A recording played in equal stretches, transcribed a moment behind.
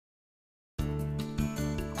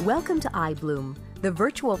Welcome to iBloom, the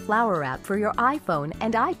virtual flower app for your iPhone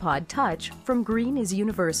and iPod Touch from Green is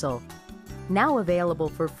Universal. Now available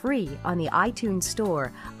for free on the iTunes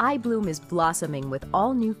Store, iBloom is blossoming with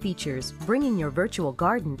all new features, bringing your virtual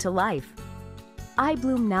garden to life.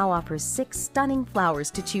 iBloom now offers 6 stunning flowers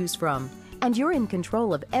to choose from, and you're in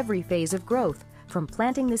control of every phase of growth, from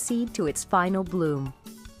planting the seed to its final bloom.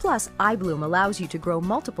 Plus, iBloom allows you to grow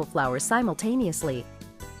multiple flowers simultaneously.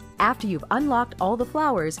 After you've unlocked all the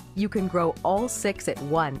flowers, you can grow all 6 at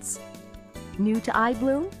once. New to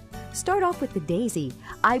iBloom? Start off with the daisy,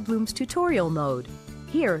 iBloom's tutorial mode.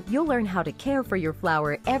 Here, you'll learn how to care for your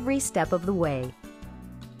flower every step of the way.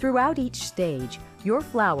 Throughout each stage, your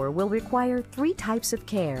flower will require 3 types of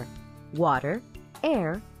care: water,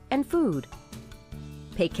 air, and food.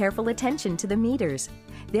 Pay careful attention to the meters.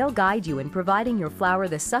 They'll guide you in providing your flower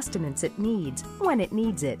the sustenance it needs when it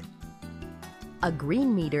needs it. A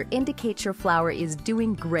green meter indicates your flower is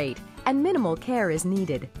doing great and minimal care is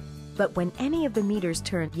needed. But when any of the meters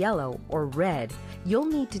turn yellow or red, you'll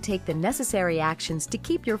need to take the necessary actions to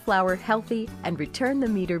keep your flower healthy and return the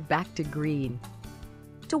meter back to green.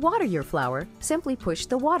 To water your flower, simply push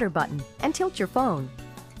the water button and tilt your phone.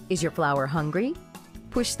 Is your flower hungry?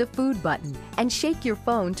 Push the food button and shake your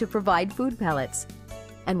phone to provide food pellets.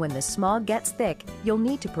 And when the smog gets thick, you'll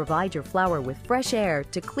need to provide your flower with fresh air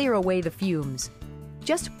to clear away the fumes.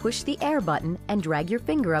 Just push the air button and drag your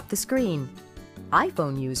finger up the screen.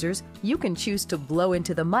 iPhone users, you can choose to blow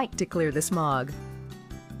into the mic to clear the smog.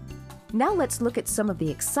 Now let's look at some of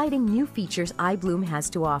the exciting new features iBloom has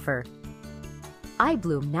to offer.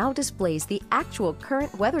 iBloom now displays the actual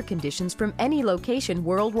current weather conditions from any location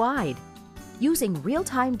worldwide. Using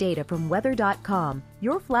real-time data from weather.com,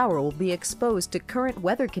 your flower will be exposed to current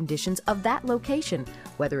weather conditions of that location,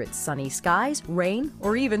 whether it's sunny skies, rain,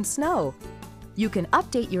 or even snow. You can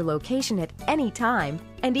update your location at any time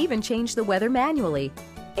and even change the weather manually,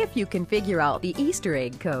 if you can figure out the Easter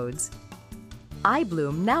egg codes.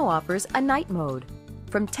 iBloom now offers a night mode.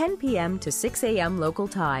 From 10 p.m. to 6 a.m. local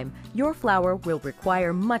time, your flower will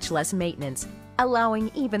require much less maintenance, allowing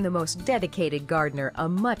even the most dedicated gardener a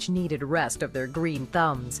much-needed rest of their green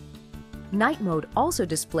thumbs. Night mode also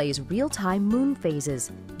displays real-time moon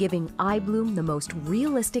phases, giving iBloom the most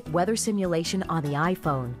realistic weather simulation on the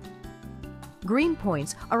iPhone. Green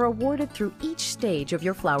points are awarded through each stage of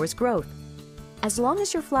your flower's growth. As long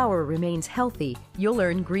as your flower remains healthy, you'll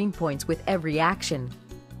earn green points with every action.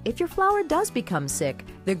 If your flower does become sick,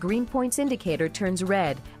 the green points indicator turns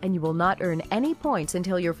red and you will not earn any points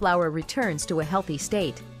until your flower returns to a healthy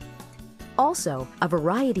state. Also, a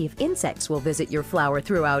variety of insects will visit your flower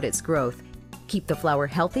throughout its growth. Keep the flower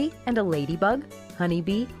healthy and a ladybug,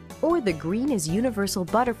 honeybee, or the Green is Universal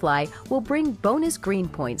butterfly will bring bonus green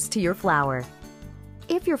points to your flower.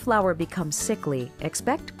 If your flower becomes sickly,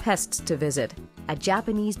 expect pests to visit. A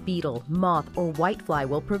Japanese beetle, moth, or whitefly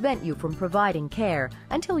will prevent you from providing care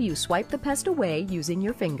until you swipe the pest away using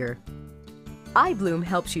your finger. iBloom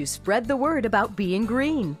helps you spread the word about being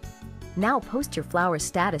green. Now post your flower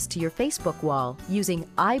status to your Facebook wall using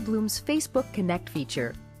iBloom's Facebook Connect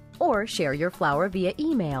feature. Or share your flower via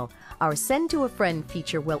email. Our Send to a Friend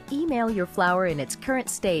feature will email your flower in its current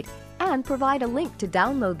state and provide a link to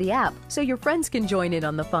download the app so your friends can join in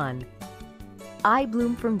on the fun.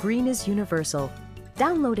 iBloom from Green is Universal.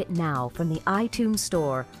 Download it now from the iTunes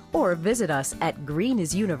Store or visit us at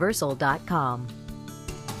greenisuniversal.com.